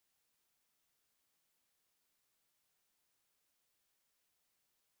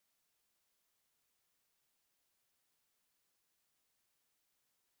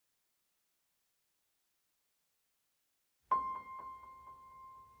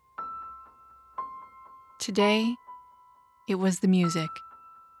Today, it was the music.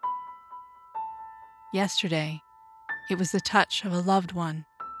 Yesterday, it was the touch of a loved one.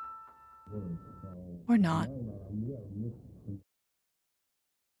 Or not.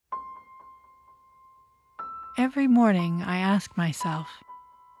 Every morning I ask myself,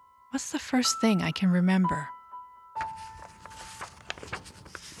 what's the first thing I can remember?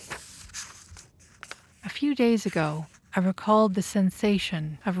 A few days ago, I recalled the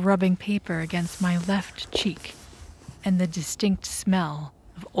sensation of rubbing paper against my left cheek and the distinct smell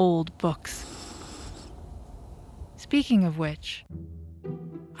of old books. Speaking of which,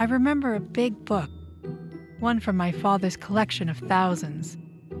 I remember a big book, one from my father's collection of thousands.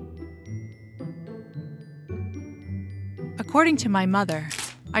 According to my mother,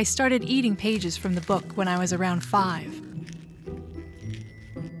 I started eating pages from the book when I was around 5.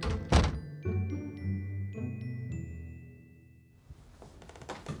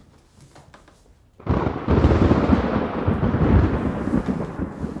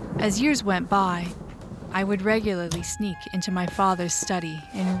 As years went by, I would regularly sneak into my father's study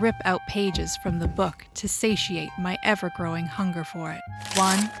and rip out pages from the book to satiate my ever-growing hunger for it,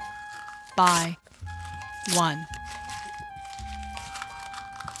 one by one.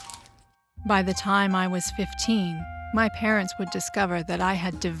 By the time I was 15, my parents would discover that I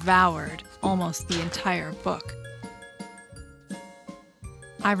had devoured almost the entire book.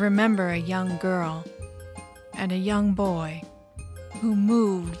 I remember a young girl and a young boy who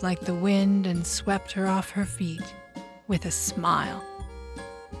moved like the wind and swept her off her feet with a smile.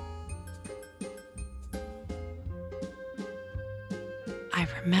 I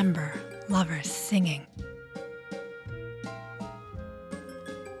remember lovers singing.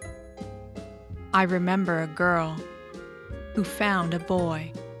 I remember a girl who found a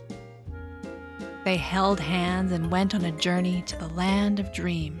boy. They held hands and went on a journey to the land of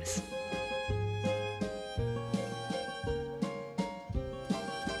dreams.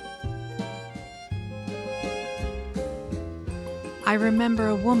 I remember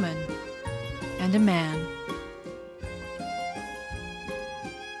a woman and a man.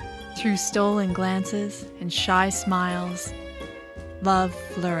 Through stolen glances and shy smiles, love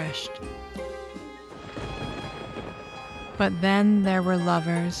flourished. But then there were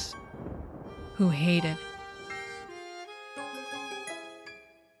lovers who hated.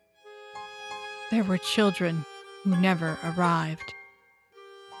 There were children who never arrived.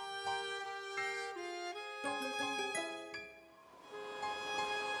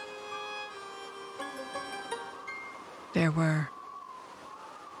 There were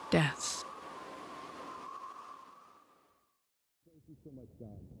deaths. Thank you so much, John.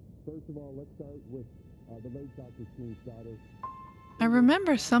 First of all, let's start with the late Dr. Smith's daughter. I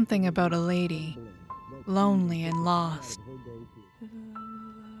remember something about a lady, lonely and lost.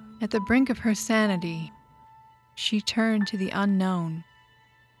 At the brink of her sanity, she turned to the unknown.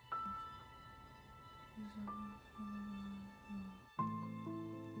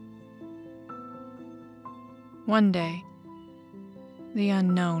 One day, the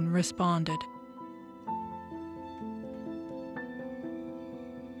unknown responded.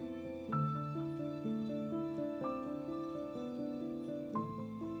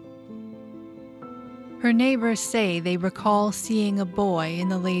 Her neighbors say they recall seeing a boy in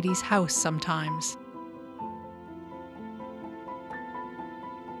the lady's house sometimes.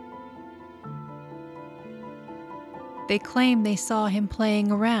 They claim they saw him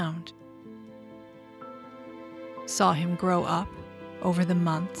playing around, saw him grow up over the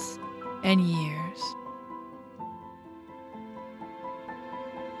months and years.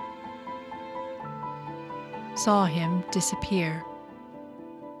 Saw him disappear.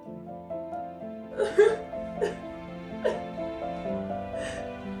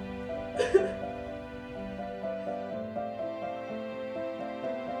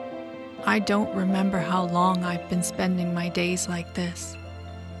 I don't remember how long I've been spending my days like this,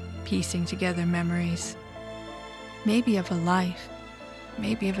 piecing together memories. Maybe of a life,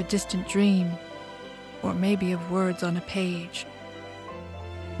 maybe of a distant dream, or maybe of words on a page.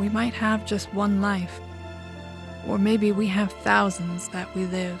 We might have just one life, or maybe we have thousands that we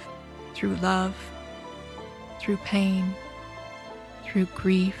live through love, through pain, through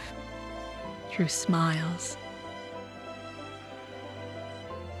grief, through smiles,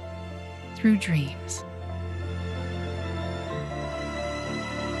 through dreams.